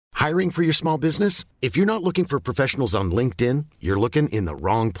Hiring for your small business? If you're not looking for professionals on LinkedIn, you're looking in the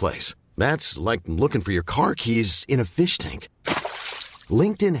wrong place. That's like looking for your car keys in a fish tank.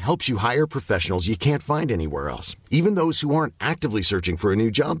 LinkedIn helps you hire professionals you can't find anywhere else, even those who aren't actively searching for a new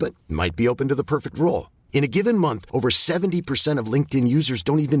job but might be open to the perfect role. In a given month, over 70% of LinkedIn users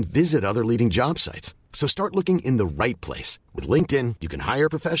don't even visit other leading job sites. So start looking in the right place. With LinkedIn, you can hire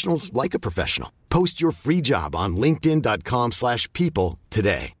professionals like a professional. Post your free job on linkedin.com/people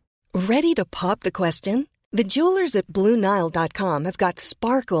today. Ready to pop the question? The jewelers at BlueNile.com have got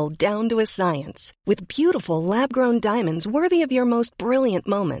sparkle down to a science with beautiful lab-grown diamonds worthy of your most brilliant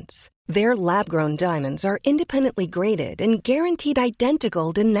moments. Their lab-grown diamonds are independently graded and guaranteed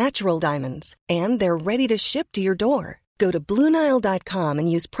identical to natural diamonds, and they're ready to ship to your door. Go to BlueNile.com and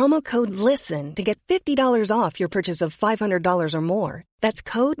use promo code LISTEN to get $50 off your purchase of $500 or more. That's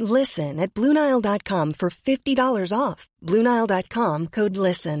code LISTEN at BlueNile.com for $50 off. BlueNile.com, code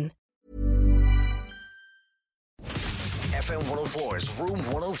LISTEN. FM 104's Room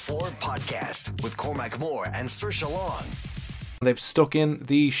 104 podcast with Cormac Moore and Saoirse Long. They've stuck in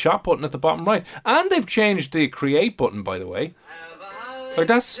the shop button at the bottom right, and they've changed the create button, by the way. Like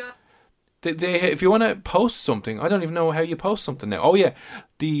that's they if you want to post something, I don't even know how you post something now. Oh yeah,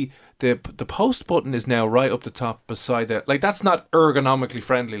 the post button is now right up the top beside it. Like that's not ergonomically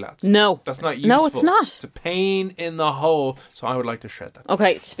friendly, lads. No, that's not useful. No, it's not. It's a pain in the hole. So I would like to shred that.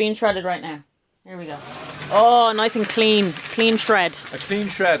 Okay, it's being shredded right now. Here we go. Oh, nice and clean. Clean shred. A clean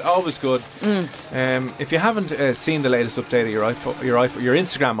shred, always good. If you haven't seen the latest update of your iPhone, your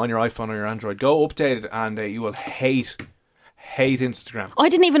Instagram on your iPhone or your Android, go update it and you will hate Instagram. I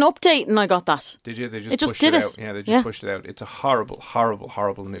didn't even update and I got that. Did you? They just just pushed did it it. out. Yeah, they just pushed it out. It's a horrible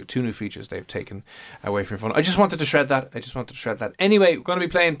two new features they've taken away from your phone. I just wanted to shred that. Anyway, we're going to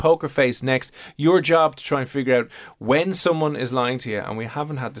be playing Poker Face next. Your job to try and figure out when someone is lying to you, and we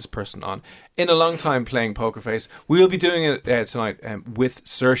haven't had this person on in a long time playing Poker Face. We'll be doing it tonight with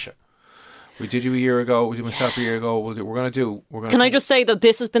Saoirse. We did you a year ago. We did myself a year ago. Can I just say that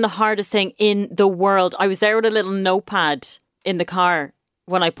this has been the hardest thing in the world? I was there with a little notepad in the car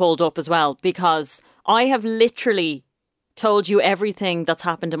when I pulled up as well, because I have literally told you everything that's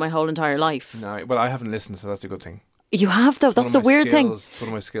happened in my whole entire life. No, well, I haven't listened, so that's a good thing. You have, though. That's the weird thing. It's one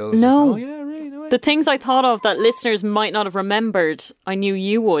of my skills. No. Oh, yeah, really? No way. The things I thought of that listeners might not have remembered, I knew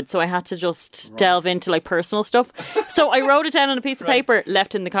you would, so I had to just delve into like personal stuff. So I wrote it down on a piece of paper,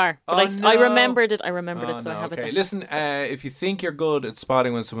 left in the car. But I remembered it. I remembered it, so I have it there. Listen, if you think you're good at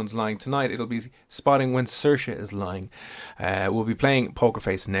spotting when someone's lying tonight, it'll be spotting when Saoirse is lying. We'll be playing Poker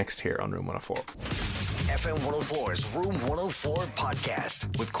Face next here on Room 104. FM 104's Room 104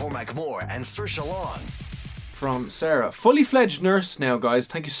 podcast with Cormac Moore and Saoirse Long. From Sarah, fully fledged nurse now, guys.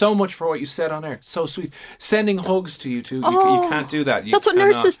 Thank you so much for what you said on air. So sweet. Sending hugs to you too. You can't do that. That's what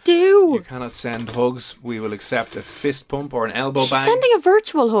nurses do. You cannot send hugs. We will accept a fist pump or an elbow bang. Sending a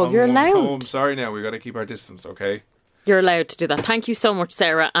virtual hug. You're allowed. I'm sorry now. We've got to keep our distance, okay? You're allowed to do that. Thank you so much,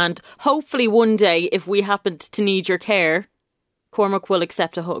 Sarah. And hopefully one day, if we happen to need your care, Cormac will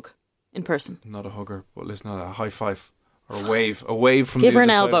accept a hug in person. Not a hugger, but listen, a high five. Or a wave from Give the her other an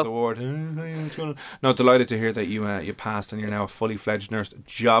side elbow. of the ward. No, delighted to hear that you passed and you're now a fully fledged nurse.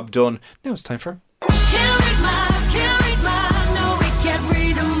 Job done. Now it's time for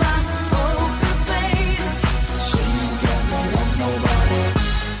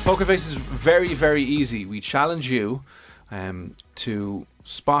Poker Face is very, very easy. We challenge you to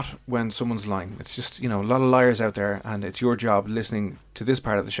spot when someone's lying. It's just, a lot of liars out there, and it's your job listening to this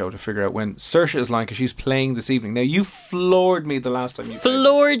part of the show to figure out when Saoirse is lying, because she's playing this evening. Now, you floored me the last time you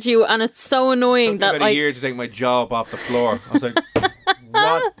floored you, and it's so annoying that about a year to take my job off the floor. I was like,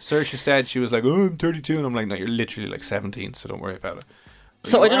 what? Saoirse said, she was like, oh, I'm 32, and I'm like, no, you're literally like 17, so don't worry about it.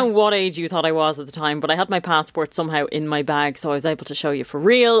 So I don't know what age you thought I was at the time, but I had my passport somehow in my bag, so I was able to show you for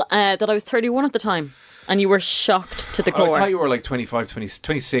real that I was 31 at the time. And you were shocked to the core. I thought you were like 25,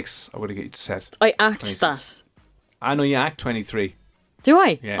 26. I would have got you to set. I act 26. that. I know you act 23. Do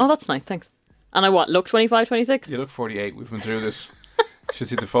I? Yeah. Oh, that's nice. Thanks. And I look 25, 26? You look 48. We've been through this. Should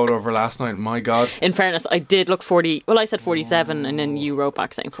see the photo of her last night. My God. In fairness, I did look 40. Well, I said 47, and then you wrote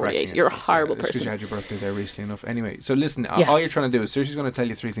back saying 48. You're a horrible person. Because you had your birthday there recently enough. Anyway, so listen, all you're trying to do is Saoirse's going to tell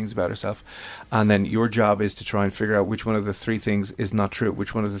you 3 things about herself, and then your job is to try and figure out which one of the 3 things is not true,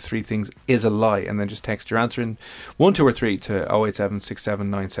 which one of the 3 things is a lie, and then just text your answer in 1, 2 or 3 to 087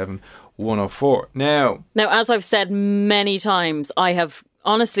 6797 104. Now, as I've said many times,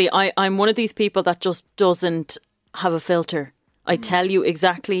 I'm one of these people that just doesn't have a filter. I tell you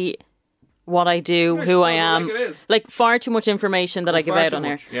exactly what I do, who I am. Like far too much information that I give out on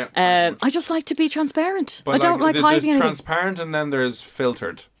air. Yeah, I just like to be transparent. But I don't like hiding anything. There's transparent and then there's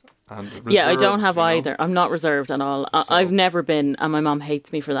filtered. and Yeah, I don't reserved, have you know. either. I'm not reserved at all. I've never been, and my mum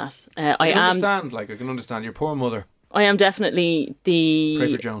hates me for that. I can understand your poor mother. I am definitely the...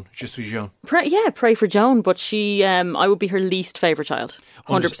 Pray for Joan. Just be Joan. Pray for Joan, but she, I would be her least favourite child.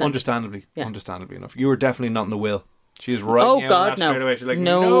 100%. Understandably. Yeah. Understandably enough. You were definitely not in the will. She was right Oh, out God, on that no. straight away. She's like,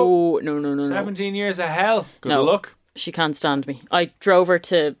 No. 17 years of hell. Good No. luck. She can't stand me. I drove her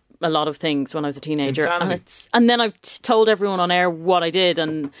to a lot of things when I was a teenager. Insanity. And then I've told everyone on air what I did,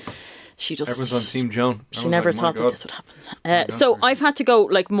 and she just... Everyone's on Team Joan. She never thought that this would happen. So I've had to go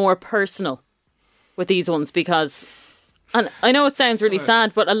like more personal with these ones because... And I know it sounds really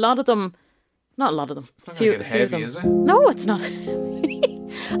sad, but a lot of them... Not a lot of them. It's not going to get heavy, is it? No, it's not.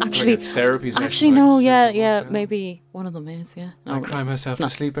 Actually, Like a therapy session, actually, like, no, six yeah, months, yeah, maybe one of them is, yeah. No, I it cry isn't. myself It's to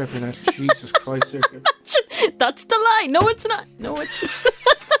not. sleep every night. Jesus Christ. Sergio. That's the lie. No, it's not. No, it's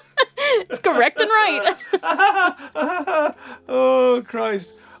it's correct and right. Oh,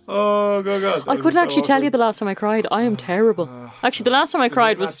 Christ. Oh, God. I couldn't actually tell you the last time I cried. I am terrible. Actually, the last time I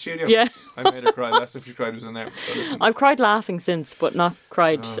cried was... Studio? Yeah. I made her cry. Last time she cried was in there. So listen. I've cried laughing since, but not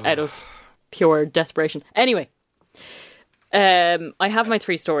cried out of pure desperation. Anyway, I have my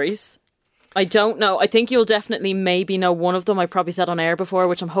 3 stories. I don't know. I think you'll definitely maybe know one of them. I probably said on air before,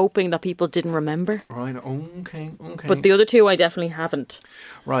 which I'm hoping that people didn't remember. Right, okay. But the other 2 I definitely haven't.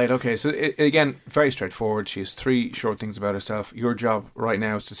 Right, okay. So, again, very straightforward. She has 3 short things about herself. Your job right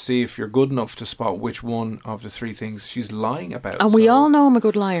now is to see if you're good enough to spot which one of the 3 things she's lying about. And we So, all know I'm a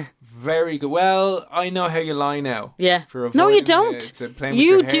good liar. Very good. Well, I know how you lie now. Yeah. For No, you avoiding don't. playing with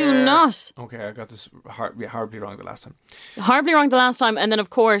You your do hair. not. Okay, I got this horribly wrong the last time. Horribly wrong the last time. And then, of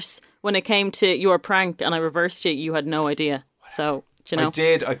course, when it came to your prank and I reversed you, you had no idea. So, do you know. I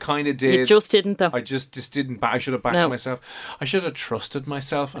did. I kind of did. You just didn't, though. I just didn't. I should have backed No. myself. I should have trusted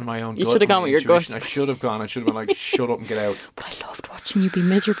myself and my own. You gut should have and gone my with your gut. intuition. I should have gone. I should have been like, shut up and get out. But I loved watching you be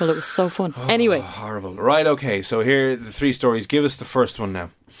miserable. It was so fun. Anyway, Horrible. Right. Okay. So here are the 3 stories. Give us the first one now.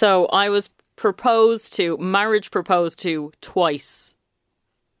 so I was marriage proposed to twice.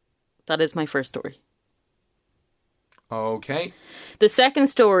 That is my first story. Okay. The second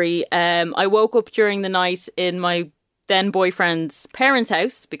story, I woke up during the night in my then boyfriend's parents'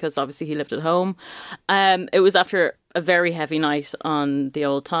 house because obviously he lived at home. It was after a very heavy night on the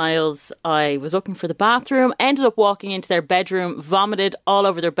old tiles. I was looking for the bathroom, ended up walking into their bedroom, vomited all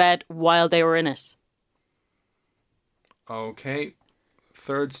over their bed while they were in it. Okay.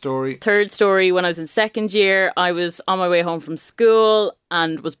 Third story. Third story, when I was in second year, I was on my way home from school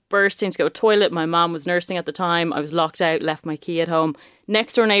and was bursting to go to the toilet. My mum was nursing at the time. I was locked out, left my key at home.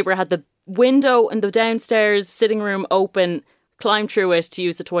 Next door neighbour had the window in the downstairs sitting room open, climbed through it to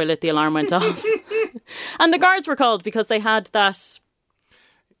use the toilet. The alarm went off. And the guards were called because they had that...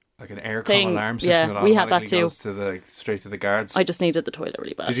 Like an aircom thing. alarm system Yeah, that we had that automatically too. goes to straight to the guards. I just needed the toilet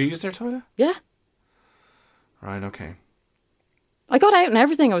really bad. Did you use their toilet? Yeah. Right, okay. I got out and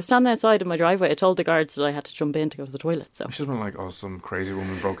everything. I was standing outside in my driveway. I told the guards that I had to jump in to go to the toilet. So I should have been like, oh, some crazy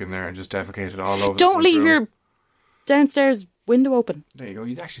woman broke in there and just defecated all over the don't front leave room. your downstairs window open. There you go.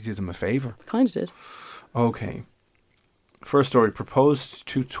 You actually did them a favour. Kind of did. Okay. First story, proposed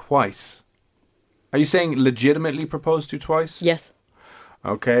to twice. Are you saying legitimately proposed to twice? Yes.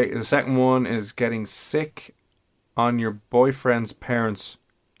 Okay. The second one is getting sick on your boyfriend's parents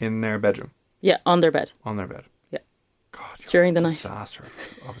in their bedroom. Yeah, on their bed. On their bed. Yeah. God, you're During a the night. disaster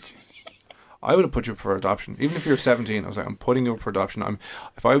of a teen. I would have put you up for adoption. Even if you're 17, I was like, I'm putting you up for adoption.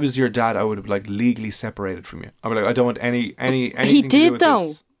 If I was your dad, I would have like legally separated from you. I would like, I don't want anything He to do did with though.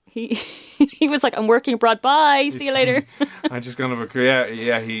 this. He was like, I'm working abroad. Bye. See you later. I just kind of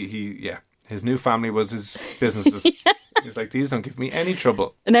he his new family was his businesses. He was like, these don't give me any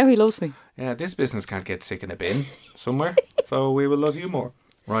trouble. And now he loves me. Yeah, this business can't get sick in a bin somewhere, so we will love you more.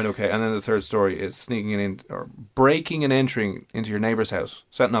 Right, okay. And then the third story is sneaking in or breaking and entering into your neighbour's house,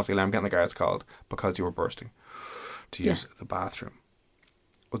 setting off the alarm, getting the guards called because you were bursting to use the bathroom.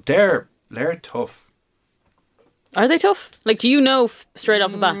 Well, they're tough. Are they tough? Like, do you know straight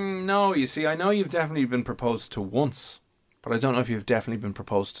off the bat? No, you see, I know you've definitely been proposed to once, but I don't know if you've definitely been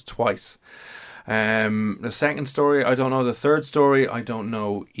proposed to twice. The second story, I don't know. The third story, I don't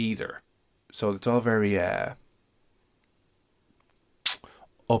know either. So it's all very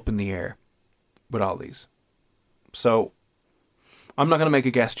up in the air with all these. So I'm not going to make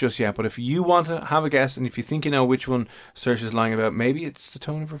a guess just yet, but if you want to have a guess and if you think you know which one Saoirse is lying about, maybe it's the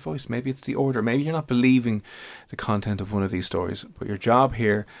tone of her voice, maybe it's the order, maybe you're not believing the content of one of these stories, but your job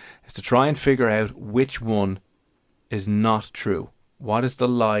here is to try and figure out which one is not true. What is the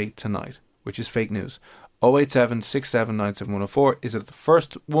lie tonight? Which is fake news. 087 6797 104. Is it the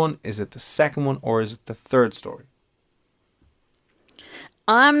first one? Is it the second one? Or is it the third story?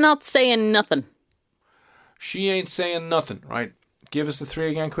 I'm not saying nothing. She ain't saying nothing, right? Give us the three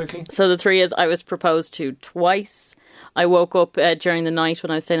again quickly. So the three is I was proposed to twice. I woke up during the night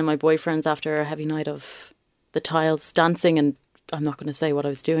when I was staying at my boyfriend's after a heavy night of the tiles dancing, and I'm not going to say what I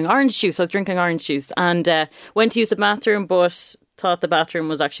was doing. Orange juice. I was drinking orange juice and went to use the bathroom, but thought the bathroom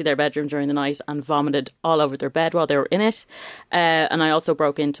was actually their bedroom during the night and vomited all over their bed while they were in it. And I also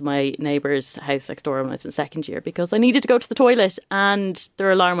broke into my neighbour's house next door when I was in second year because I needed to go to the toilet and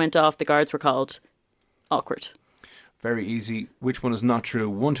their alarm went off. The guards were called. Awkward. Very easy. Which one is not true?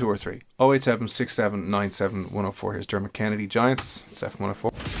 1, 2 or 3? 087 67 97 104. Here's Dermot Kennedy. Giants. It's FM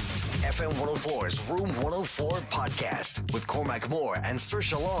 104. FM 104's Room 104 podcast with Cormac Moore and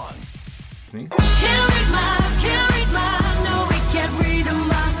Saoirse Long. Can't read my, no, we can't read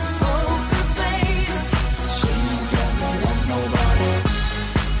my poker face.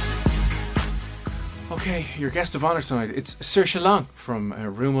 Okay, your guest of honour tonight, it's Saoirse Long from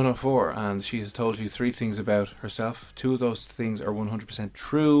Room 104, and she has told you three things about herself. Two of those things are 100%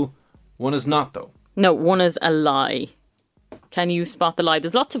 true. One is not, though. No, one is a lie. Can you spot the lie?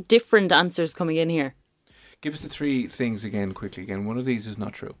 There's lots of different answers coming in here. Give us the three things again, quickly. Again, one of these is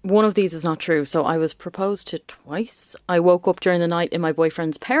not true. One of these is not true. So I was proposed to twice. I woke up during the night in my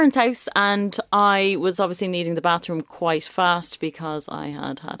boyfriend's parents' house and I was obviously needing the bathroom quite fast because I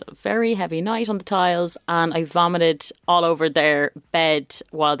had had a very heavy night on the tiles and I vomited all over their bed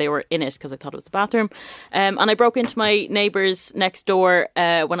while they were in it because I thought it was the bathroom. And I broke into my neighbours next door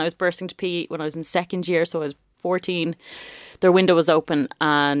when I was bursting to pee when I was in second year. So I was 14. Their window was open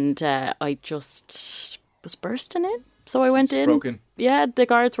and I just was bursting in. So I went in. Broken. Yeah, the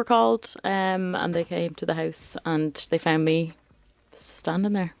guards were called and they came to the house and they found me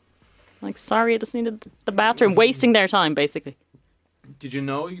standing there. Like, sorry, I just needed the bathroom. Wasting their time, basically. Did you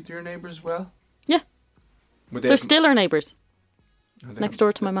know your neighbours well? Yeah. They're still our neighbours. Next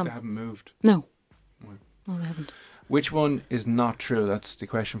door to my mum. They haven't moved? No. No, they haven't. Which one is not true? That's the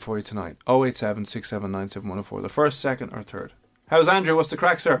question for you tonight. 087 67 97 104. The first, second or third? How's Andrew? What's the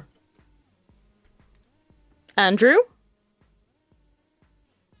crack, sir? Andrew?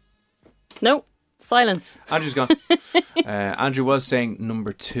 No. Silence. Andrew's gone. Andrew was saying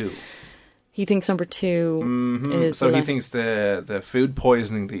number 2. He thinks number 2 is... So he thinks the food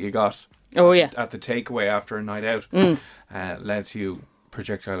poisoning that you got at the takeaway after a night out led to you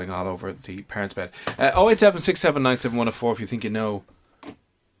projectiling all over the parents' bed. 087 67 97 104 if you think you know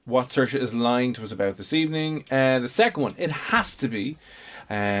what Saoirse is lying to us about this evening. The second one, it has to be...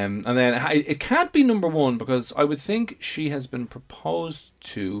 and then it can't be number 1 because I would think she has been proposed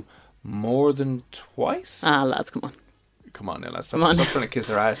to more than twice. Ah, lads, come on. Come on now, lads. Stop trying to kiss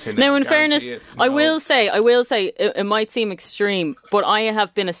her ass. Now, in fairness, I will say, it might seem extreme, but I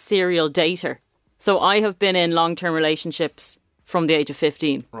have been a serial dater. So I have been in long-term relationships from the age of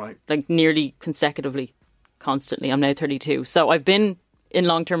 15. Right. Like nearly consecutively, constantly. I'm now 32. So I've been in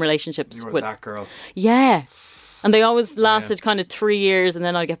long-term relationships You were with that girl. Yeah. And they always lasted kind of 3 years and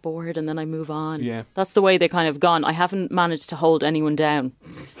then I'd get bored and then I move on. Yeah. That's the way they kind of gone. I haven't managed to hold anyone down.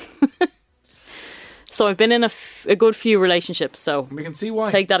 So I've been in a good few relationships, so we can see why.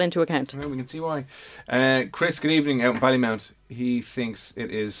 Take that into account. Yeah, we can see why. Chris, good evening, out in Ballymount. He thinks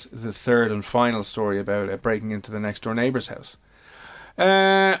it is the third and final story about breaking into the next door neighbour's house.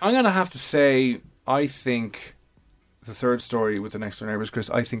 I'm going to have to say, I think the third story with the next door neighbours, Chris,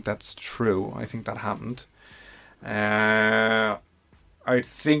 I think that's true. I think that happened. I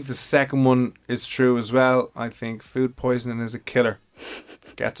think the second one is true as well. I think food poisoning is a killer.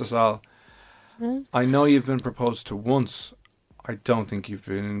 Gets us all. I know you've been proposed to once. I don't think you've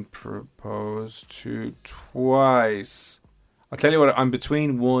been proposed to twice. I'll tell you what, I'm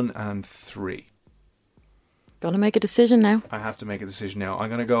between 1 and 3. Gotta make a decision now. I have to make a decision now.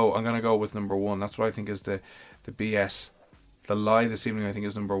 I'm gonna go with number 1. That's what I think is the BS. The lie this evening, I think,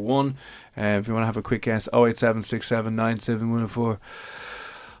 is number 1. If you want to have a quick guess, 087 67 97 104.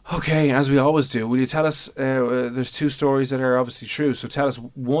 Okay, as we always do, will you tell us, there's 2 stories that are obviously true, so tell us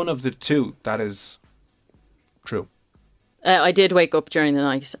one of the 2 that is true. I did wake up during the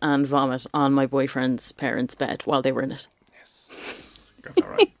night and vomit on my boyfriend's parents' bed while they were in it. Yes. Got that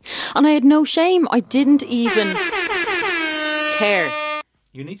right. And I had no shame. I didn't even care.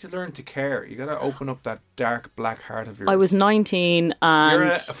 You need to learn to care. You got to open up that dark black heart of yours. I was 19 and...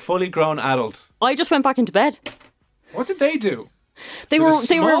 You're a fully grown adult. I just went back into bed. What did they do? They Did were a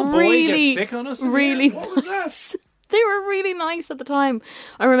small boy really get sick on us? really What was that? They were really nice at the time.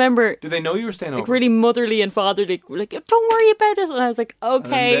 I remember. Did they know you were staying over? Like really motherly and fatherly, like, don't worry about it. And I was like,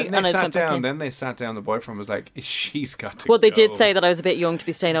 okay. And then I they just sat went back down. in. Then they sat down. The boyfriend was like, "She's got to." Well, go. they did say that I was a bit young to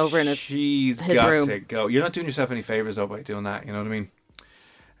be staying over in his She's his got room. to go. You're not doing yourself any favours though by doing that. You know what I mean?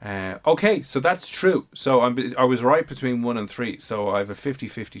 Okay, so that's true. So I was right between 1 and 3. So I have a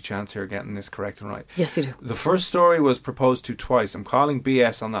 50-50 chance here of getting this correct and right. Yes, you do. The first story was proposed to twice. I'm calling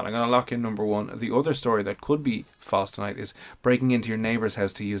BS on that. I'm going to lock in number 1. The other story that could be false tonight is breaking into your neighbour's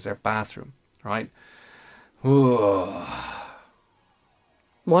house to use their bathroom. Right? Ooh.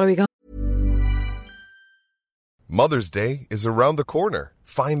 What are we going? Mother's Day is around the corner.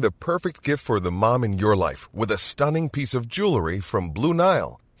 Find the perfect gift for the mom in your life with a stunning piece of jewelry from Blue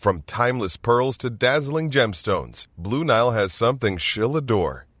Nile. From timeless pearls to dazzling gemstones, Blue Nile has something she'll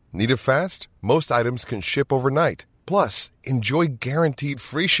adore. Need it fast? Most items can ship overnight. Plus, enjoy guaranteed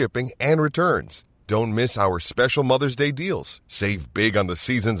free shipping and returns. Don't miss our special Mother's Day deals. Save big on the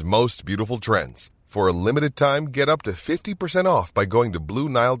season's most beautiful trends. For a limited time, get up to 50% off by going to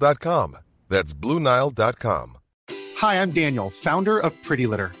BlueNile.com. That's BlueNile.com. Hi, I'm Daniel, founder of Pretty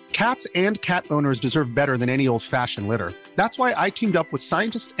Litter. Cats and cat owners deserve better than any old-fashioned litter. That's why I teamed up with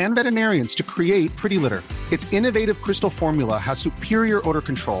scientists and veterinarians to create Pretty Litter. Its innovative crystal formula has superior odor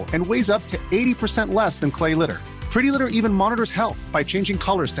control and weighs up to 80% less than clay litter. Pretty Litter even monitors health by changing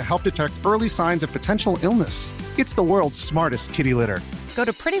colors to help detect early signs of potential illness. It's the world's smartest kitty litter. Go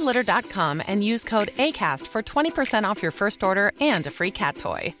to prettylitter.com and use code ACAST for 20% off your first order and a free cat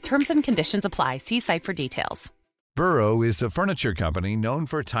toy. Terms and conditions apply. See site for details. Burrow is a furniture company known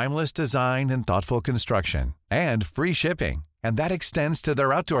for timeless design and thoughtful construction and free shipping, and that extends to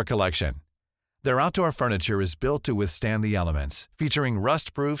their outdoor collection. Their outdoor furniture is built to withstand the elements, featuring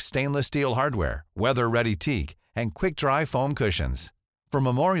rust-proof stainless steel hardware, weather-ready teak, and quick-dry foam cushions. For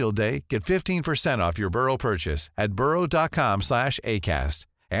Memorial Day, get 15% off your Burrow purchase at burrow.com/ACAST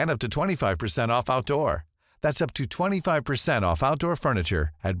and up to 25% off outdoor. That's up to 25% off outdoor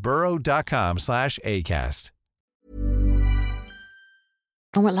furniture at burrow.com/ACAST.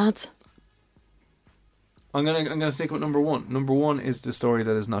 Oh, what, lads? I'm gonna stick with number 1. Number 1 is the story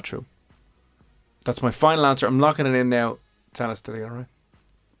that is not true. That's my final answer. I'm locking it in now. Tell us today, all right?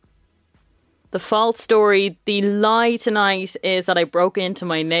 The false story, the lie tonight is that I broke into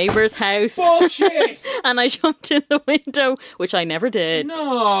my neighbour's house. Bullshit! And I jumped in the window, which I never did.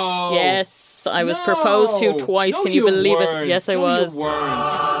 No. Yes, I was proposed to twice. No, Can you believe weren't. it? Yes, I No, was. You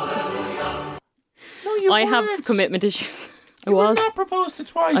weren't. No, you I weren't. have commitment issues. I You were was. not proposed to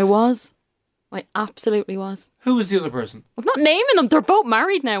twice. I was. I absolutely was. Who was the other person? I'm not naming them. They're both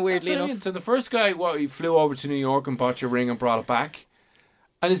married now, weirdly That's what I enough. mean. So the first guy, he flew over to New York and bought your ring and brought it back.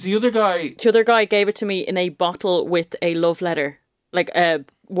 And is the other guy... The other guy gave it to me in a bottle with a love letter. Like a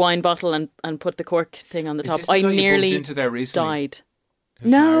wine bottle and put the cork thing on the Is top. this the I guy you nearly bumped into there recently? died.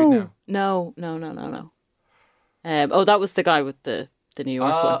 Who's married No. now? That was the guy with the New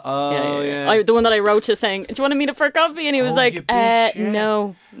York one. Yeah. The one that I wrote to saying, do you want to meet up for a coffee? And he was like, you bitch, yeah.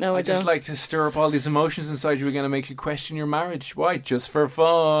 no, I I just don't. like to stir up all these emotions inside you. We're going to make you question your marriage. Why? Just for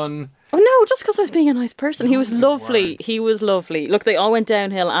fun. Oh no, just because I was being a nice person. He was lovely. weren't. He was lovely. Look, they all went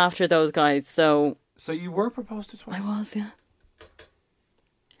downhill after those guys, so... So you were proposed to twice? I was, yeah.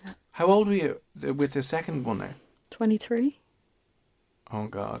 How old were you with the second one there? 23? Oh,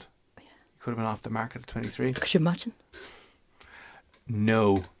 God. You could have been off the market at 23. Could you imagine?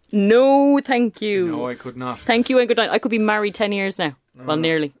 No. No, thank you. No, I could not. Thank you and good night. I could be married 10 years now. Well,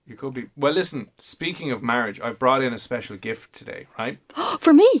 nearly. You could be. Well, listen, speaking of marriage, I've brought in a special gift today, right?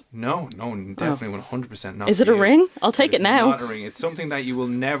 For me? No, definitely 100% not. Is it for a you. ring? I'll take it It's now. not a ring. It's something that you will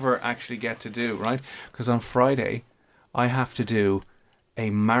never actually get to do, right? Because on Friday, I have to do a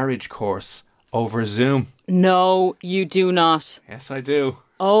marriage course over Zoom. No, you do not. Yes, I do.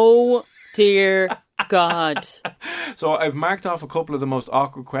 Oh, dear God. So I've marked off a couple of the most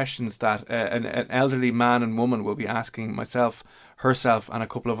awkward questions that an elderly man and woman will be asking myself, herself, and a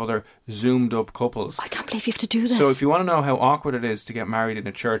couple of other zoomed up couples. I can't believe you have to do this. So if you want to know how awkward it is to get married in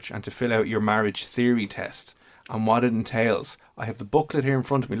a church and to fill out your marriage theory test and what it entails, I have the booklet here in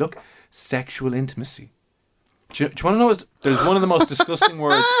front of me. Look, sexual intimacy. Do you want to know? There's one of the most disgusting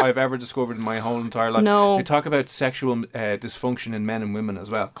words I've ever discovered in my whole entire life. No. They talk about sexual dysfunction in men and women as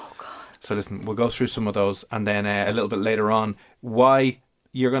well. Oh, God. So listen, we'll go through some of those, and then a little bit later on, why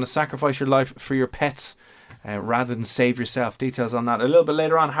you're going to sacrifice your life for your pets rather than save yourself. Details on that a little bit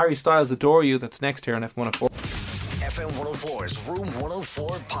later on. Harry Styles, Adore You. That's next here on F104. FM 104's Room 104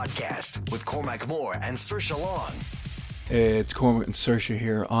 podcast with Cormac Moore and Saoirse Long. It's Cormac and Saoirse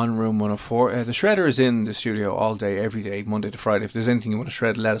here on Room 104. The Shredder is in the studio all day, every day, Monday to Friday. If there's anything you want to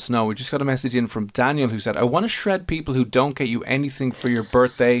shred, let us know. We just got a message in from Daniel who said, I want to shred people who don't get you anything for your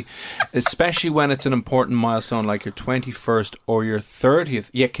birthday, especially when it's an important milestone like your 21st or your 30th.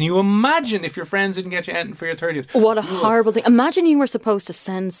 Yeah, can you imagine if your friends didn't get you anything for your 30th? What a horrible thing. Imagine you were supposed to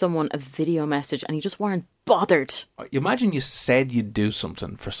send someone a video message and you just weren't bothered. Imagine you said you'd do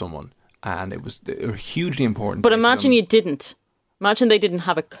something for someone and it was hugely important. But imagine you didn't. Imagine they didn't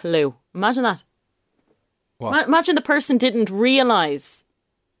have a clue. Imagine that. What? Imagine the person didn't realise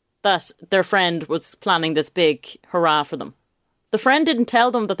that their friend was planning this big hurrah for them. The friend didn't tell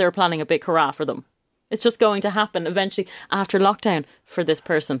them that they were planning a big hurrah for them. It's just going to happen eventually after lockdown for this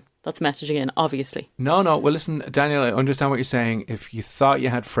person that's messaging in, obviously. No. Well, listen, Daniel, I understand what you're saying. If you thought you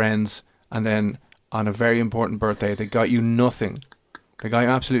had friends and then on a very important birthday they got you nothing, they got you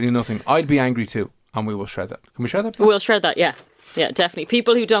absolutely nothing, I'd be angry too, and we will shred that. Can we shred that? We'll shred that, yeah. Yeah, definitely.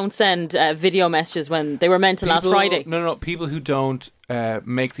 People who don't send video messages when they were meant to last Friday. No. People who don't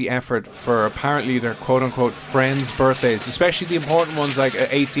make the effort for apparently their quote-unquote friends' birthdays, especially the important ones like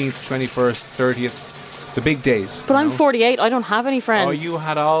 18th, 21st, 30th, the big days. But I'm 48. I don't have any friends. Oh, you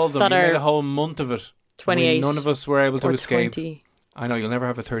had all of them. You made a whole month of it. 28. None of us were able to escape. 20. I know, you'll never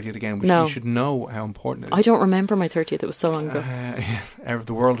have a 30th again. No. You should know how important it is. I don't remember my 30th. It was so long ago.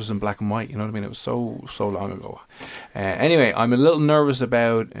 The world was in black and white, you know what I mean? It was so long ago. Anyway, I'm a little nervous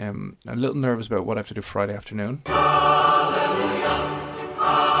about what I have to do Friday afternoon.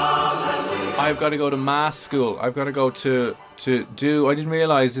 I've got to go to mass school. I've got to go to do... I didn't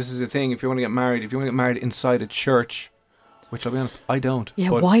realise this is a thing. If you want to get married inside a church, which I'll be honest, I don't. Yeah,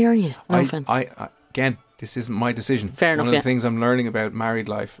 why are you? No offence. Again, this isn't my decision. Fair enough, One of the things I'm learning about married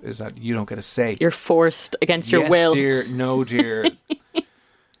life is that you don't get a say. You're forced against your will. Yes, dear. No, dear.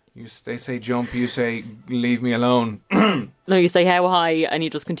 They say jump, you say leave me alone. No, you say how high, and you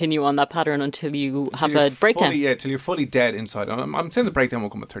just continue on that pattern until you have a breakdown. Till you're fully dead inside. I'm saying the breakdown will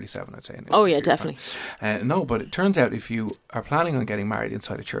come at 37, I'd say. Oh, yeah, definitely. No, but it turns out if you are planning on getting married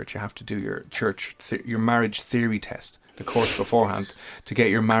inside a church, you have to do your marriage theory test, the course beforehand, to get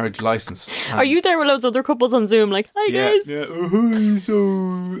your marriage license. Are you there with loads of other couples on Zoom like, hi guys? Yeah.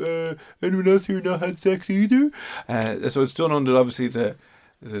 So, anyone else here not had sex either? So it's done under, obviously,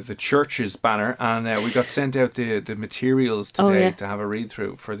 the church's banner, and we got sent out the materials today to have a read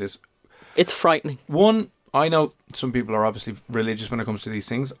through for this. It's frightening. One, I know some people are obviously religious when it comes to these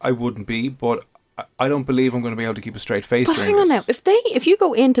things. I wouldn't be, but I don't believe I'm going to be able to keep a straight face but during hang on this. now, if you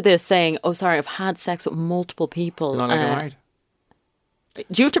go into this saying, oh sorry, I've had sex with multiple people, You're not allowed to get married.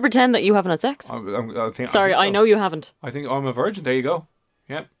 Do you have to pretend that you haven't had sex? I think so. I know you haven't. I think I'm a virgin. There you go.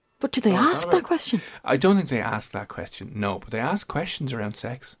 Yep. But do they ask that question? I don't think they ask that question. No, but they ask questions around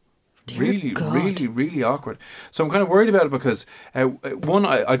sex. Dear God. Really awkward. So I'm kind of worried about it because one,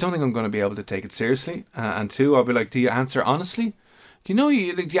 I don't think I'm going to be able to take it seriously, and two, I'll be like, do you answer honestly? Do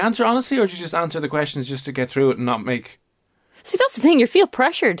you answer honestly, or do you just answer the questions just to get through it and not make... See, that's the thing. You feel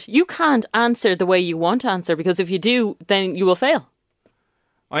pressured. You can't answer the way you want to answer, because if you do, then you will fail.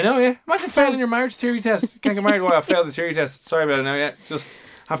 I know, yeah. Imagine failing your marriage theory test. You can't get married while I failed the theory test. Sorry about it now, yeah. Just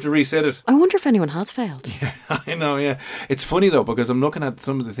have to reset it. I wonder if anyone has failed. Yeah, I know, yeah. It's funny, though, because I'm looking at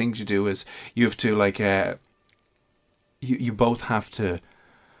some of the things you do is you have to, like, you both have to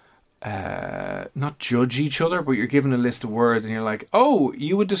not judge each other, but you're given a list of words and you're like, oh,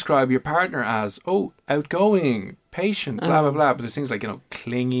 you would describe your partner as, outgoing, patient, blah, blah, blah. But there's things like,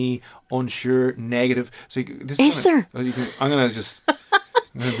 clingy, unsure, negative. So is there? I'm going to just...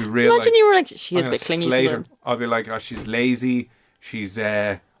 I'm going to be real. Imagine you were like, she is a bit clingy. I'll be like, she's lazy, she's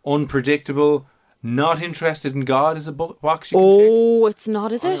unpredictable, not interested in God is a box you can tick. Oh, it's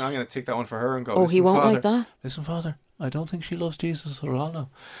not, is it? I'm going to tick that one for her and go, oh, he won't Father, like that. Listen, Father, I don't think she loves Jesus at all now.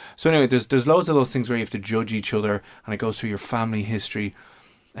 So anyway, there's loads of those things where you have to judge each other, and it goes through your family history.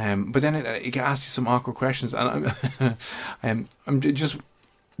 But then it asks you some awkward questions, and I'm just...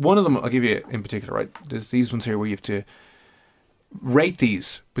 One of them I'll give you in particular, right? There's these ones here where you have to rate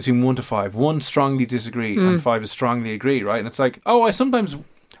these between 1 to 5. 1 strongly disagree and 5 is strongly agree, right? And it's like, I sometimes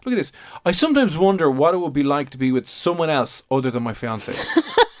wonder what it would be like to be with someone else other than my fiance.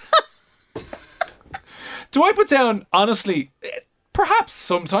 Do I put down honestly? Perhaps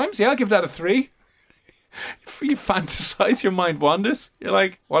sometimes. Yeah, I'll give that a 3. You fantasize, your mind wanders. You're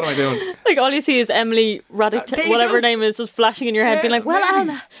like, what am I doing? Like all you see is Emily Raddick, whatever her name is, just flashing in your head, being like, well,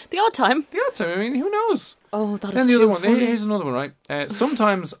 the odd time. I mean, who knows? Oh, that then is the too other one. funny. Here's another one, right?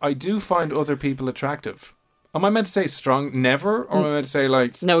 Sometimes I do find other people attractive. Am I meant to say strong? Never? Or am I meant to say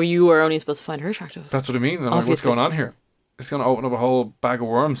like... No, you are only supposed to find her attractive. That's what I mean. I'm like, what's going on here? It's going to open up a whole bag of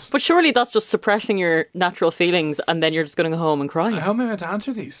worms. But surely that's just suppressing your natural feelings and then you're just going to go home and cry. How am I meant to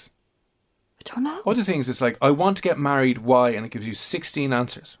answer these? I don't know. Other things, it's like, I want to get married, why? And it gives you 16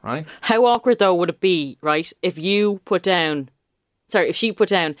 answers, right? How awkward, though, would it be, right, if you put down... Sorry, if she put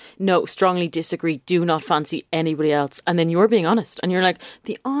down, no, strongly disagree, do not fancy anybody else. And then you're being honest. And you're like,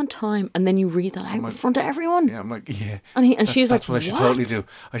 the on time. And then you read that out in front of everyone. Yeah, I'm like, yeah. And she's that's like, what I should totally do.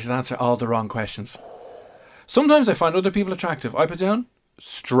 I should answer all the wrong questions. Sometimes I find other people attractive. I put down,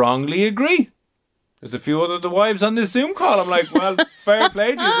 strongly agree. There's a few other the wives on this Zoom call. I'm like, well, fair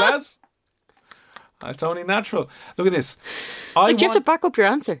play to you, lads. It's only natural. Look at this. You have to back up your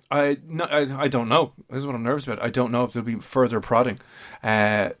answer. I don't know. This is what I'm nervous about. I don't know if there'll be further prodding.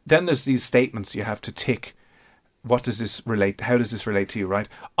 Then there's these statements you have to tick. What does this relate? How does this relate to you, right?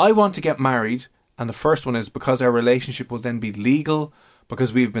 I want to get married. And the first one is because our relationship will then be legal,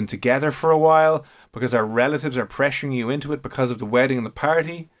 because we've been together for a while, because our relatives are pressuring you into it because of the wedding and the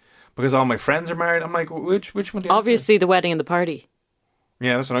party, because all my friends are married. I'm like, which one do you Obviously, the wedding and the party.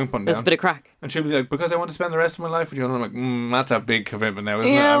 Yeah, that's what I'm putting down. That's a bit of crack. And she'll be like, because I want to spend the rest of my life with you. And I'm like, that's a big commitment now,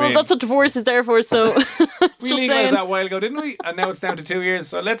 isn't it? Yeah, well, that's what divorce is there for, so... We legalised that a while ago, didn't we? And now it's down to 2 years.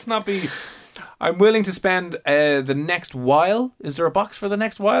 So let's not be... I'm willing to spend the next while. Is there a box for the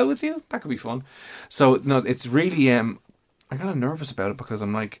next while with you? That could be fun. So, no, it's really... I'm kind of nervous about it because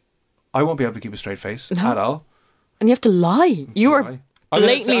I'm like, I won't be able to keep a straight face at all. And you have to lie. You are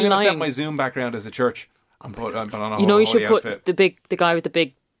blatantly I'm going to lying. set my Zoom background as a church. I'm put on a you know, you should put outfit. the guy with the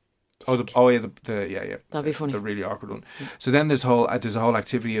big... Yeah. That'd be funny. The really awkward one. So then there's a whole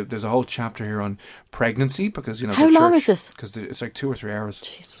activity. There's a whole chapter here on pregnancy because, you know... How long is this? Because it's like 2 or 3 hours.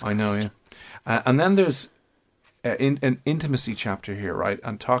 Jesus I know, Christ. yeah. And then there's an intimacy chapter here, right?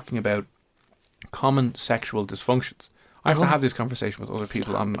 And talking about common sexual dysfunctions. I have to have this conversation with other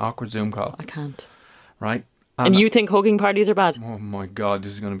people on an awkward Zoom call. I can't. Right? And you think hugging parties are bad? Oh my God,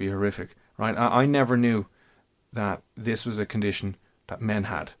 this is going to be horrific. Right? I never knew that this was a condition that men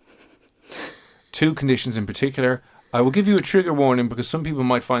had. 2 conditions in particular. I will give you a trigger warning because some people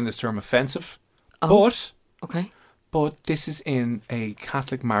might find this term offensive. Oh. But this is in a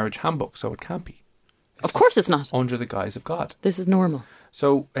Catholic marriage handbook, so it can't be. Of course it's not. Under the guise of God. This is normal.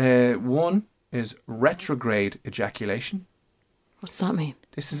 So, one is retrograde ejaculation. What's that mean?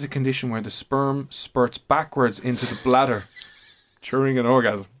 This is a condition where the sperm spurts backwards into the bladder during an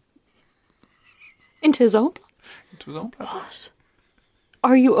orgasm. Into his own blood? Into his own blood. What?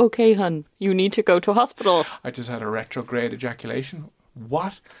 Are you okay, hun? You need to go to hospital. I just had a retrograde ejaculation.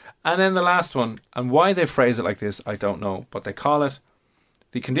 What? And then the last one, and why they phrase it like this, I don't know, but they call it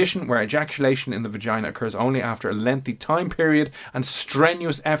the condition where ejaculation in the vagina occurs only after a lengthy time period and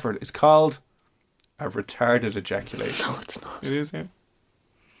strenuous effort is called a retarded ejaculation. No, it's not. It is, yeah.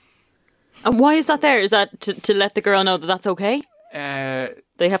 And why is that there? Is that to let the girl know that that's okay?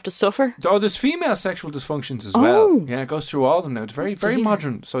 They have to suffer? Oh, there's female sexual dysfunctions as well. Yeah, it goes through all of them now. It's very, very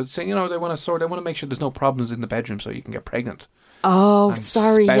modern. So it's saying, you know, they want to make sure there's no problems in the bedroom so you can get pregnant. Oh,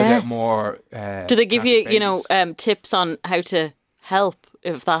 sorry, spout yes. out more, do they give you, babies. tips on how to help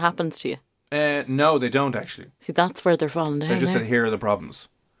if that happens to you? No, they don't actually. See, that's where they're falling down. They just now. said, here are the problems.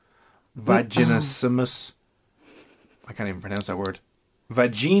 Vaginosimus. I can't even pronounce that word.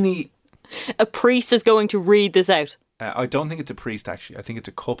 Vagini. A priest is going to read this out. I don't think it's a priest, actually. I think it's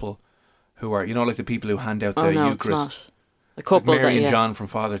a couple who are, like the people who hand out the no, Eucharist. It's not. A couple Mary and John from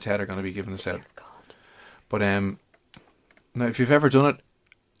Father Ted are going to be giving this out. God. But now, if you've ever done it,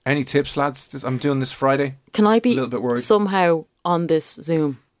 any tips, lads? I'm doing this Friday. Can I be a little bit worried. somehow on this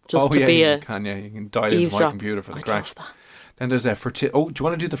Zoom? Just to be you can dial into my computer for the crack. Love that. Then there's a do you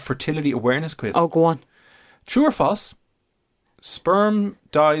want to do the fertility awareness quiz? Oh, go on. True or false? Sperm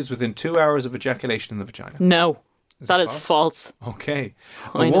dies within 2 hours of ejaculation in the vagina. No, that is false. Okay.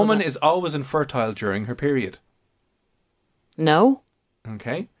 A woman is always infertile during her period. No.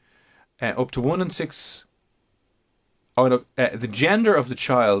 Okay. Up to 1 in 6. Oh, look. The gender of the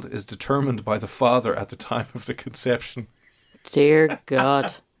child is determined by the father at the time of the conception. Dear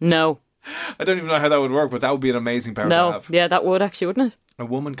God. No. I don't even know how that would work, but that would be an amazing power to have. Yeah, that would actually, wouldn't it? A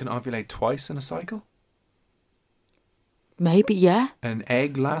woman can ovulate twice in a cycle. Maybe, yeah. An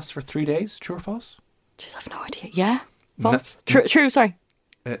egg lasts for 3 days. True or false? Jeez, I've no idea. Yeah. False. True, sorry.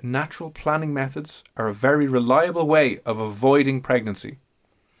 Natural planning methods are a very reliable way of avoiding pregnancy.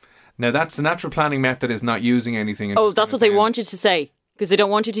 Now, that's the natural planning method is not using anything. Oh, that's what they want you to say. Because they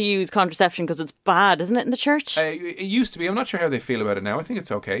don't want you to use contraception because it's bad, isn't it, in the church? It used to be. I'm not sure how they feel about it now. I think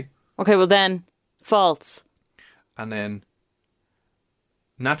it's okay. Okay, well then, false. And then,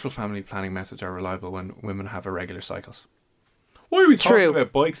 natural family planning methods are reliable when women have irregular cycles. Why are we talking True.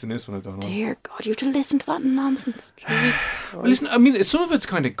 about bikes in this one? I don't know. Dear God, you have to listen to that nonsense. Jeez. Listen, I mean, some of it's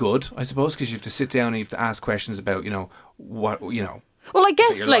kind of good, I suppose, because you have to sit down and you have to ask questions about, what, Well, I about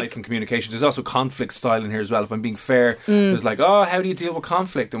guess your like life and communication. There's also conflict style in here as well. If I'm being fair, there's like, oh, how do you deal with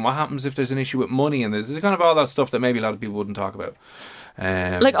conflict, and what happens if there's an issue with money, and there's kind of all that stuff that maybe a lot of people wouldn't talk about.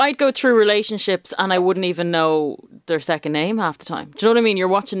 Like, I'd go through relationships and I wouldn't even know their second name half the time. Do you know what I mean? You're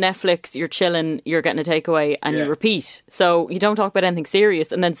watching Netflix, you're chilling, you're getting a takeaway, and you repeat. So you don't talk about anything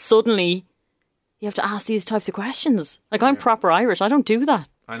serious, and then suddenly you have to ask these types of questions. Like, I'm proper Irish. I don't do that.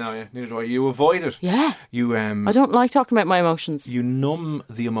 I know, yeah. Neither do I. You avoid it. Yeah. You I don't like talking about my emotions. You numb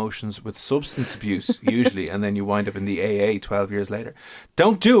the emotions with substance abuse, usually, and then you wind up in the AA 12 years later.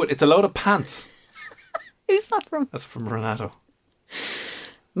 Don't do it. It's a load of pants. Who's that from? That's from Renato.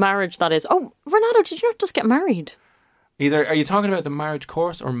 Marriage, that is. Oh, Renato, did you not just get married? Either, are you talking about the marriage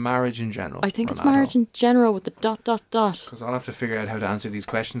course or marriage in general? I think it's Renato? marriage in general with the ... Because I'll have to figure out how to answer these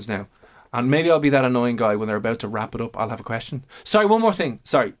questions now. And maybe I'll be that annoying guy when they're about to wrap it up. I'll have a question. Sorry, one more thing.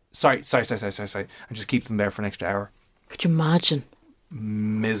 Sorry. And just keep them there for an extra hour. Could you imagine?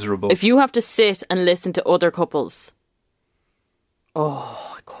 Miserable. If you have to sit and listen to other couples.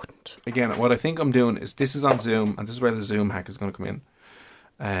 Oh, I couldn't. Again, what I think I'm doing is, this is on Zoom, and this is where the Zoom hack is going to come in.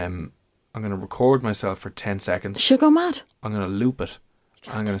 I'm going to record myself for 10 seconds. She'll go mad. I'm going to loop it.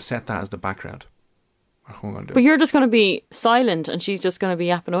 And I'm going to set that as the background. That's what I'm going to do. But you're just going to be silent and she's just going to be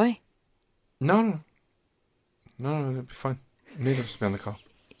yapping away. No, it'll be fine. Neither of us will be on the call.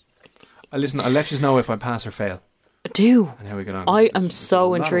 Listen, I'll let you know if I pass or fail. Do. And how we get on. I am It's so a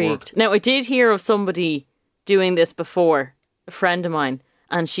lot of intrigued. work. Now, I did hear of somebody doing this before, a friend of mine,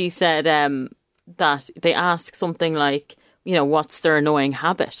 and she said that they ask something like, what's their annoying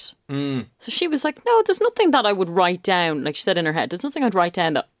habit? So she was like, no, there's nothing that I would write down. Like she said in her head, there's nothing I'd write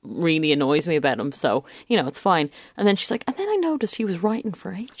down that really annoys me about him. So, it's fine. And then she's like, and then I noticed he was writing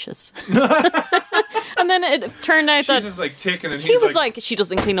for H's. And then it turned out that She's just like ticking, and he was like, she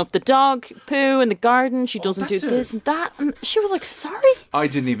doesn't clean up the dog poo in the garden. She doesn't do that's this and that. And she was like, sorry. I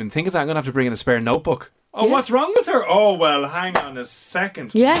didn't even think of that. I'm going to have to bring in a spare notebook. Oh, what's wrong with her? Oh, well, hang on a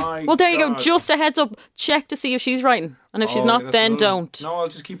second. Yeah. My Well, there you go. God. Just a heads up. Check to see if she's writing. And if she's Oh, not, that's then another- don't. No, I'll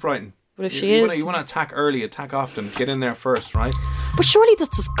just keep writing. But if she is... You want to attack early, attack often. Get in there first, right? But surely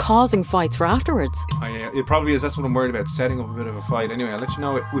that's just causing fights for afterwards. It probably is. That's what I'm worried about, setting up a bit of a fight. Anyway, I'll let you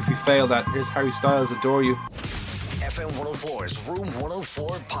know if we fail that. Here's Harry Styles, Adore You. FM 104's Room 104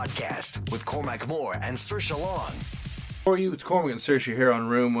 podcast with Cormac Moore and Saoirse Long. For you, it's Cormac and Saoirse here on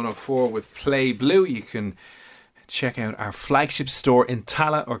Room 104 with Play Blue. You can check out our flagship store in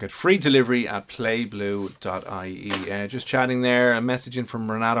Tala or get free delivery at playblue.ie. Just chatting there, a message in from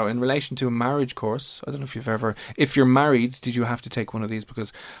Renato in relation to a marriage course. I don't know if you're married, did you have to take one of these?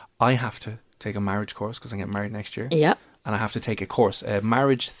 Because I have to take a marriage course because I get married next year. Yeah. And I have to take a course, a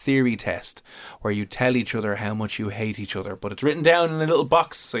marriage theory test, where you tell each other how much you hate each other, but it's written down in a little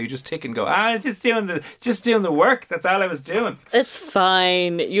box, so you just tick and go, just doing the work. That's all I was doing. It's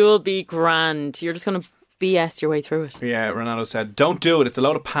fine. You'll be grand. You're just going to BS your way through it. Yeah, Renato said, don't do it. It's a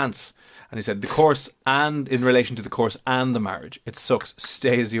load of pants. And he said, the course and in relation to the course and the marriage, it sucks.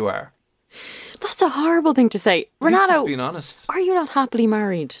 Stay as you are. That's a horrible thing to say. At least Renato, he's being honest. are you not happily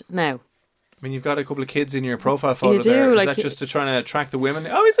married now? I mean, you've got a couple of kids in your profile photo You do, there. Is like that you- just to try to attract the women?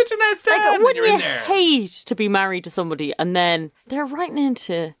 Oh, he's such a nice dad. Like, and wouldn't you're you in there. hate to be married to somebody and then they're writing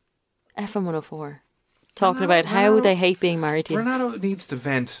into FM 104 talking about how they hate being married to you? Renato needs to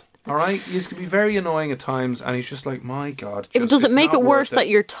vent. All right, he's can be very annoying at times, and he's just like, my God. Does it it's make not it worse worth that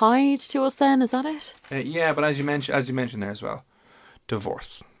you're tied to us then? Is that it? Yeah, but as you mentioned there as well,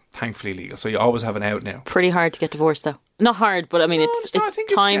 divorce, thankfully legal, so you always have an out now. Pretty hard to get divorced though. Not hard, but I mean I it's think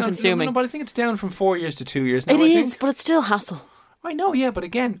time down, consuming. No, but I think it's down from 4 years to 2 years now. It I is, think. but it's still hassle. I know, yeah, but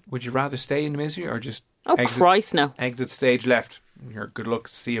again, would you rather stay in misery or just Oh Christ, no. exit stage left? You're good luck.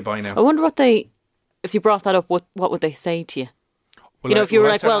 See you. Bye now. I wonder if you brought that up, what would they say to you? Well, if you were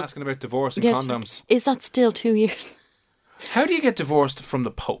I like, started well, asking about divorce and yes, condoms. Is that still 2 years? How do you get divorced from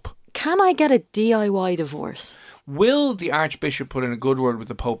the Pope? Can I get a DIY divorce? Will the Archbishop put in a good word with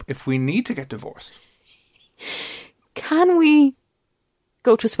the Pope if we need to get divorced? Can we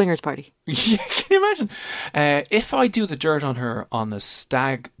go to a swingers party? Yeah, can you imagine? If I do the dirt on her on the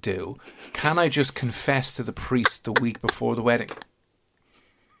stag do, can I just confess to the priest the week before the wedding?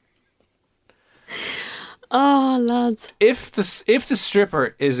 Oh, lads. If the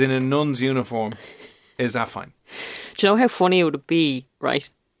stripper is in a nun's uniform, is that fine? Do you know how funny it would be, right?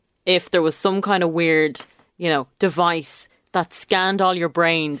 If there was some kind of weird, device that scanned all your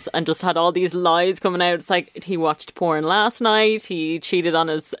brains and just had all these lies coming out. It's like he watched porn last night. He cheated on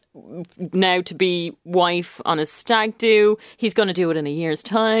his now-to-be wife on his stag do. He's going to do it in a year's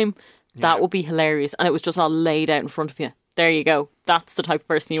time. Yeah. That would be hilarious. And it was just all laid out in front of you. There you go. That's the type of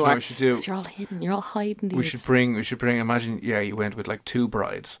person you are. We should do. 'Cause you're all hidden. You're all hiding these. We should bring. Imagine, you went with like 2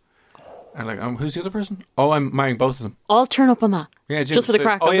 brides. And like, who's the other person? Oh, I'm marrying both of them. I'll turn up on that. Yeah, just for the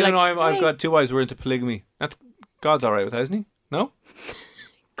crack. Oh, yeah, like, I've got 2 wives. We're into polygamy. That's God's all right with that, isn't he? No?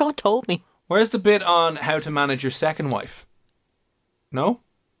 God told me. Where's the bit on how to manage your second wife? No?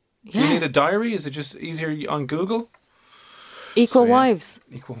 Yeah. Do you need a diary? Is it just easier on Google? Equal wives.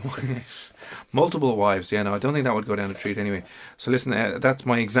 Equal wives. Multiple wives. Yeah, no, I don't think that would go down a treat anyway. So listen, that's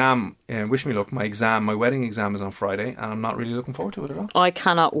my exam. Wish me luck. My wedding exam is on Friday, and I'm not really looking forward to it at all. I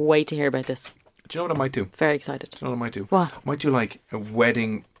cannot wait to hear about this. Do you know what I might do? Very excited. Do you know what I might do? What? I might do like a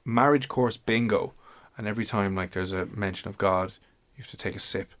wedding marriage course bingo. And every time like there's a mention of God, you have to take a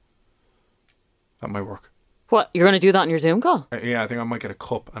sip. That might work. What? You're going to do that on your Zoom call? Yeah, I think I might get a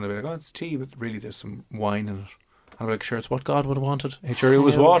cup and I'll be like, oh, it's tea, but really there's some wine in it. I'll be like, sure, it's what God would have wanted. Hey, sure, it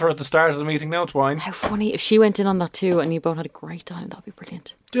was water at the start of the meeting, now it's wine. How funny. If she went in on that too and you both had a great time, that'd be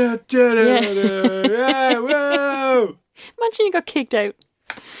brilliant. Yeah, whoa. Imagine you got kicked out.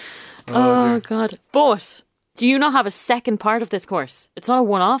 Oh God. But do you not have a second part of this course? It's not a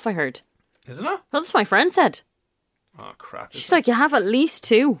one-off, I heard. Is it not? Well, that's what my friend said. Oh, crap. She's like, you have at least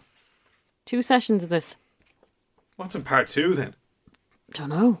 2 sessions of this. What's in part 2 then? Don't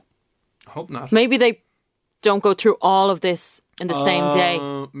know. I hope not. Maybe they don't go through all of this in the same day.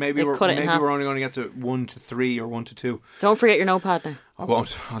 Maybe we're only going to get to 1 to 3 or 1 to 2. Don't forget your notepad now. I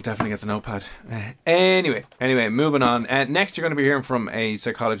won't. I'll definitely get the notepad. Anyway, moving on. Next, you're going to be hearing from a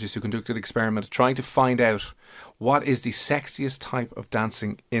psychologist who conducted an experiment trying to find out what is the sexiest type of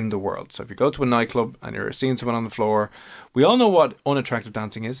dancing in the world. So if you go to a nightclub and you're seeing someone on the floor, we all know what unattractive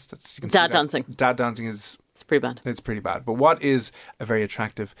dancing is. Dad dancing. Dad dancing is... It's pretty bad. It's pretty bad. But what is a very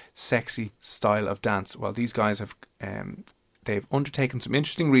attractive, sexy style of dance? Well, these guys have... they've undertaken some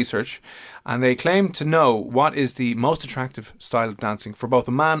interesting research and they claim to know what is the most attractive style of dancing for both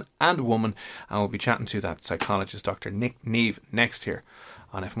a man and a woman. And we'll be chatting to that psychologist, Dr. Nick Neve, next here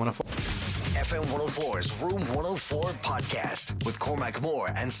on FM 104. FM 104's Room 104 podcast with Cormac Moore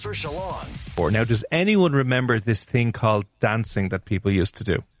and Saoirse Long. Now, does anyone remember this thing called dancing that people used to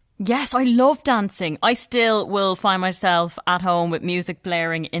do? Yes, I love dancing. I still will find myself at home with music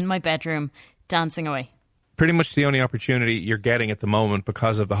blaring in my bedroom, dancing away. Pretty much the only opportunity you're getting at the moment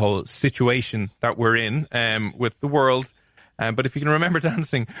because of the whole situation that we're in with the world. But if you can remember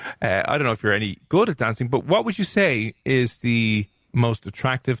dancing, I don't know if you're any good at dancing, but what would you say is the most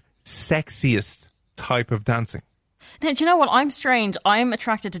attractive, sexiest type of dancing? Now, do you know what? I'm strange. I'm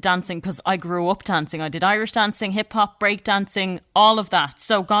attracted to dancing because I grew up dancing. I did Irish dancing, hip-hop, break dancing, all of that.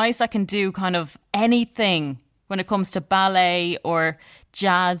 So guys that can do kind of anything when it comes to ballet or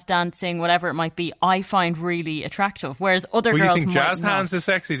jazz dancing, whatever it might be, I find really attractive. Whereas other girls you think might jazz hands is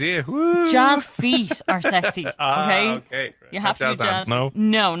sexy, do you? Woo. Jazz feet are sexy, okay? Okay. You have to jazz do jazz hands, no?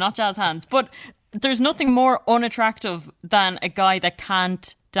 No, not jazz hands. But there's nothing more unattractive than a guy that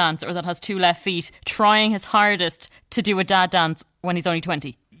can't dance or that has 2 left feet trying his hardest to do a dad dance when he's only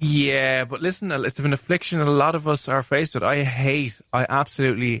 20. Yeah, but listen, it's an affliction that a lot of us are faced with. I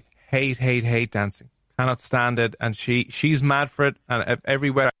absolutely hate dancing. Cannot stand it, and she's mad for it, and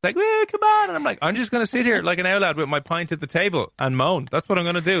everywhere I'm like, well, come on, and I'm like, I'm just going to sit here like an owl lad with my pint at the table and moan. That's what I'm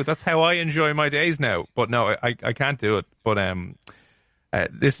going to do. That's how I enjoy my days now. But no, I can't do it. But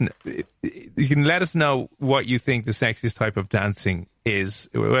listen, you can let us know what you think the sexiest type of dancing is,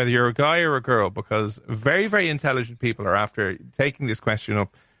 whether you're a guy or a girl, because very, very intelligent people are after taking this question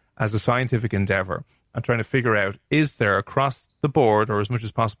up as a scientific endeavour and trying to figure out, is there across the board, or as much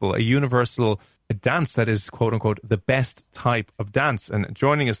as possible, a universal dance that is, quote unquote, the best type of dance? And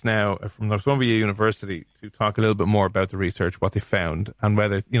joining us now from Northumbria University to talk a little bit more about the research, what they found, and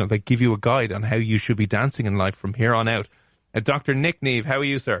whether, they give you a guide on how you should be dancing in life from here on out. Dr. Nick Neve, how are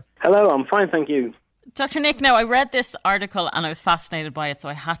you, sir? Hello, I'm fine, thank you. Dr. Nick, now I read this article and I was fascinated by it, so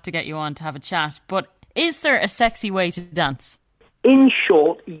I had to get you on to have a chat. But is there a sexy way to dance? In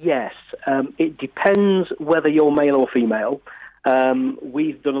short, yes. It depends whether you're male or female.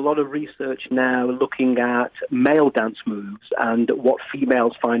 We've done a lot of research now looking at male dance moves and what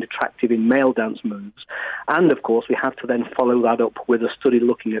females find attractive in male dance moves. And, of course, we have to then follow that up with a study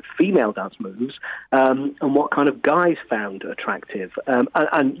looking at female dance moves and what kind of guys found attractive.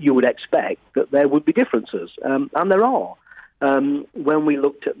 And you would expect that there would be differences, and there are. When we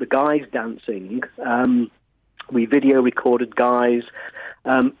looked at the guys dancing, We video recorded guys.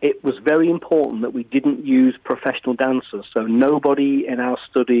 It was very important that we didn't use professional dancers. So nobody in our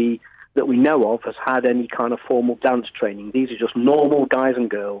study that we know of has had any kind of formal dance training. These are just normal guys and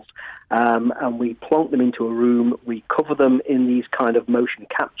girls. And we plonk them into a room. We cover them in these kind of motion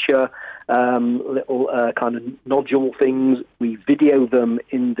capture, little kind of nodule things. We video them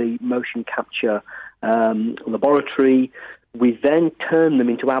in the motion capture laboratory. We then turn them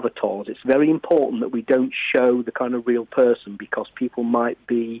into avatars. It's very important that we don't show the kind of real person, because people might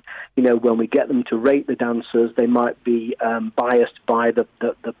be, when we get them to rate the dancers, they might be biased by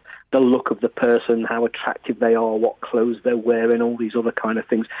the look of the person, how attractive they are, what clothes they're wearing, all these other kind of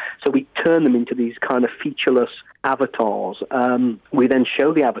things. So we turn them into these kind of featureless avatars. We then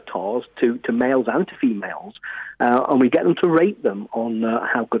show the avatars to males and to females, and we get them to rate them on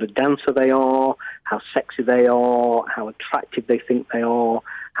how good a dancer they are, how sexy they are, how attractive they think they are,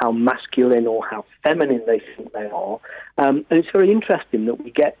 how masculine or how feminine they think they are. And it's very interesting that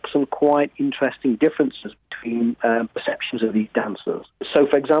we get some quite interesting differences between perceptions of these dancers. So,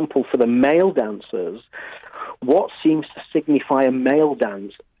 for example, for the male dancers, what seems to signify a male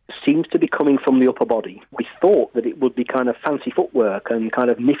dance seems to be coming from the upper body. We thought that it would be kind of fancy footwork and kind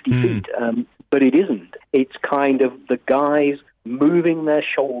of nifty feet, but it isn't. It's kind of the guys moving their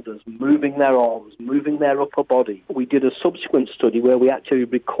shoulders, moving their arms, moving their upper body. We did a subsequent study where we actually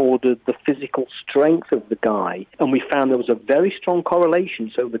recorded the physical strength of the guy, and we found there was a very strong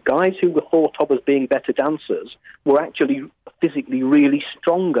correlation. So the guys who were thought of as being better dancers were actually physically really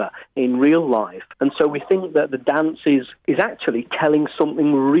stronger in real life. And so we think that the dance is actually telling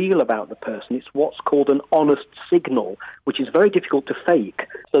something real about the person. It's what's called an honest signal, which is very difficult to fake.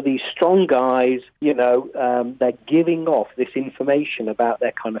 So these strong guys, they're giving off this information about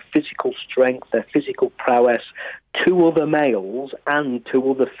their kind of physical strength, their physical prowess, to other males and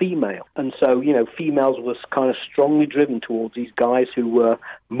to other females. And so, females was kind of strongly driven towards these guys who were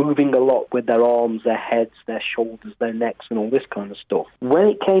moving a lot with their arms, their heads, their shoulders, their necks, and all this kind of stuff. When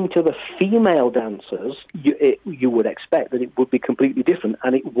it came to the female dancers, you would expect that it would be completely different,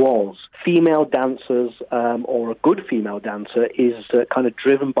 and it was. Female dancers, or a good female dancer, is kind of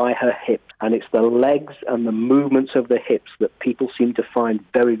driven by her hips, and it's the legs and the movements of the hips that people seem to find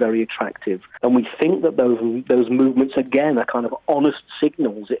very, very attractive. And we think that those movements, again, are kind of honest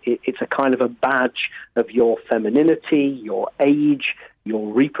signals. It's a kind of a badge of your femininity, your age,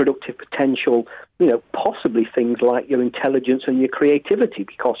 your reproductive potential, possibly things like your intelligence and your creativity,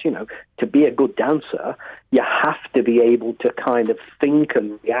 because, to be a good dancer, you have to be able to kind of think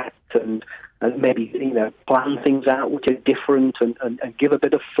and react and maybe, plan things out which are different and give a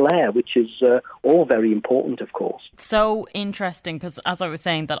bit of flair, which is all very important, of course. So interesting, because as I was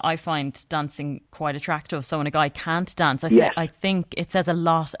saying, that I find dancing quite attractive. So when a guy can't dance, I think it says a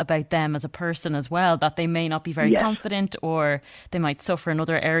lot about them as a person as well, that they may not be very confident, or they might suffer in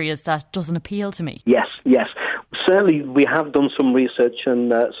other areas that doesn't appeal to me. Yes. Certainly, we have done some research,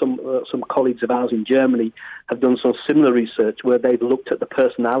 and some colleagues of ours in Germany have done some similar research where they've looked at the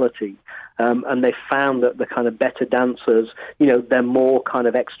personality, and they found that the kind of better dancers, they're more kind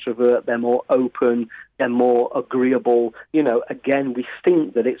of extrovert, they're more open, they're more agreeable. Again, we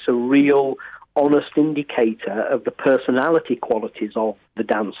think that it's a real honest indicator of the personality qualities of the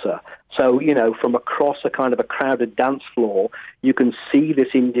dancer. So, from across a kind of a crowded dance floor, you can see this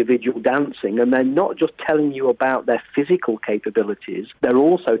individual dancing, and they're not just telling you about their physical capabilities, they're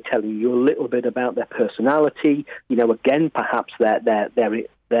also telling you a little bit about their personality, again, perhaps their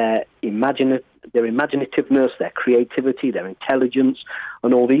imaginativeness, their creativity, their intelligence,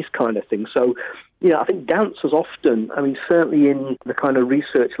 and all these kind of things. So, I think dancers often, certainly in the kind of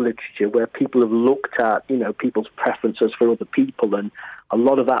research literature where people have looked at, people's preferences for other people, and a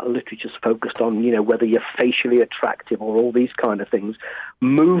lot of that literature's focused on, whether you're facially attractive or all these kind of things.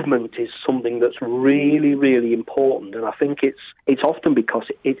 Movement is something that's really, really important, and I think it's often because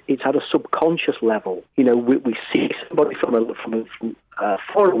it's at a subconscious level. We see somebody from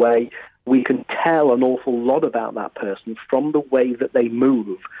far away. We can tell an awful lot about that person from the way that they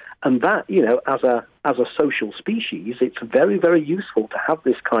move. And that, as a social species, it's very, very useful to have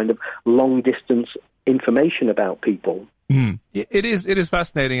this kind of long-distance information about people. It is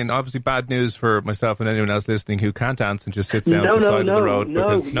fascinating, and obviously bad news for myself and anyone else listening who can't dance and just sits down at the side of the road.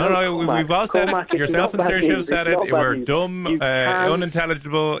 We've all said it. Yourself and Saoirse have said it. We're dumb,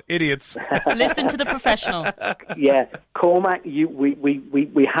 unintelligible idiots. Listen to the professional. Yeah, Cormac,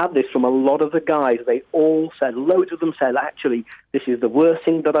 we had this from a lot of the guys. They all said, loads of them said, actually, this is the worst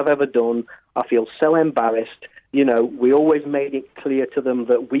thing that I've ever done. I feel so embarrassed. We always made it clear to them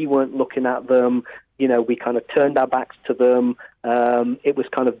that we weren't looking at them. We kind of turned our backs to them. It was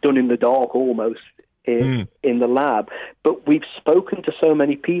kind of done in the dark almost. in the lab. But we've spoken to so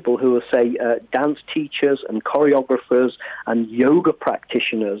many people who are, say, dance teachers and choreographers and yoga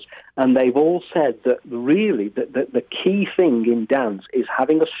practitioners, and they've all said that really the key thing in dance is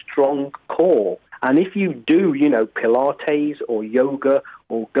having a strong core. And if you do, Pilates or yoga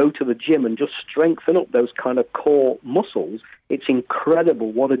or go to the gym and just strengthen up those kind of core muscles, it's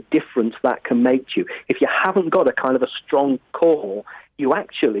incredible what a difference that can make to you. If you haven't got a kind of a strong core,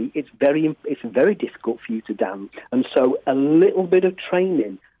 it's very difficult for you to dance. And so a little bit of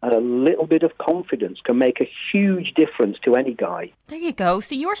training and a little bit of confidence can make a huge difference to any guy. There you go.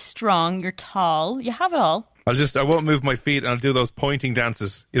 So you're strong, you're tall, you have it all. I won't move my feet, and I'll do those pointing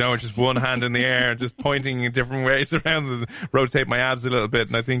dances, just one hand in the air, just pointing in different ways around and rotate my abs a little bit,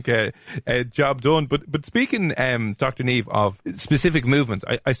 and I think job done. But speaking, Dr. Neve, of specific movements,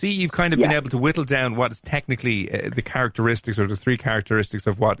 I see you've kind of been able to whittle down what is technically the characteristics or the three characteristics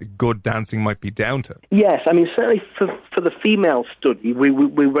of what good dancing might be down to. Yes, I mean, certainly for the female study, we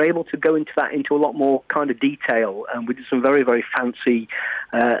were able to go into a lot more kind of detail, and we did some very, very fancy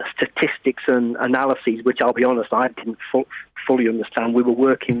statistics and analyses, which I'll be honest, I didn't fully understand. We were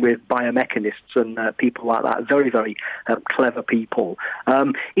working with biomechanists and people like that, very, very clever people.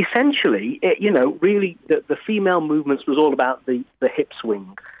 Essentially, really the female movements was all about the hip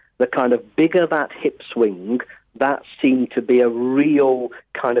swing. The kind of bigger that hip swing, that seemed to be a real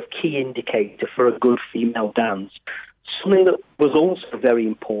kind of key indicator for a good female dance. Something that was also very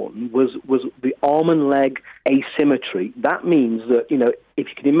important was the arm and leg asymmetry. That means that, if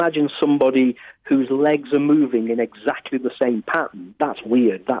you can imagine somebody whose legs are moving in exactly the same pattern, that's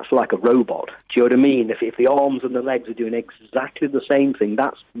weird. That's like a robot. Do you know what I mean? If the arms and the legs are doing exactly the same thing,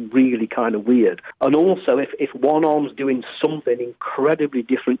 that's really kind of weird. And also, if one arm's doing something incredibly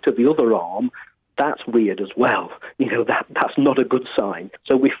different to the other arm, that's weird as well. That's not a good sign.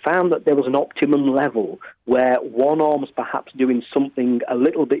 So we found that there was an optimum level where one arm's perhaps doing something a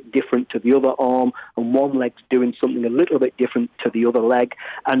little bit different to the other arm and one leg's doing something a little bit different to the other leg.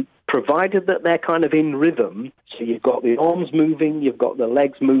 And provided that they're kind of in rhythm, so you've got the arms moving, you've got the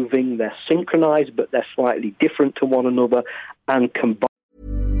legs moving, they're synchronized, but they're slightly different to one another and combined.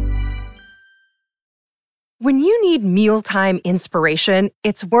 When you need mealtime inspiration,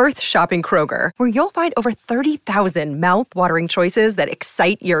 it's worth shopping Kroger, where you'll find over 30,000 mouth-watering choices that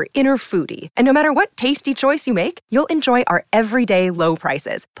excite your inner foodie. And no matter what tasty choice you make, you'll enjoy our everyday low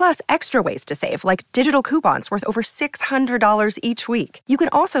prices, plus extra ways to save, like digital coupons worth over $600 each week. You can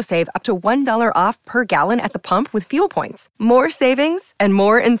also save up to $1 off per gallon at the pump with fuel points. More savings and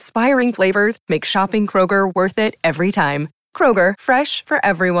more inspiring flavors make shopping Kroger worth it every time. Kroger, fresh for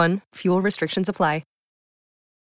everyone. Fuel restrictions apply.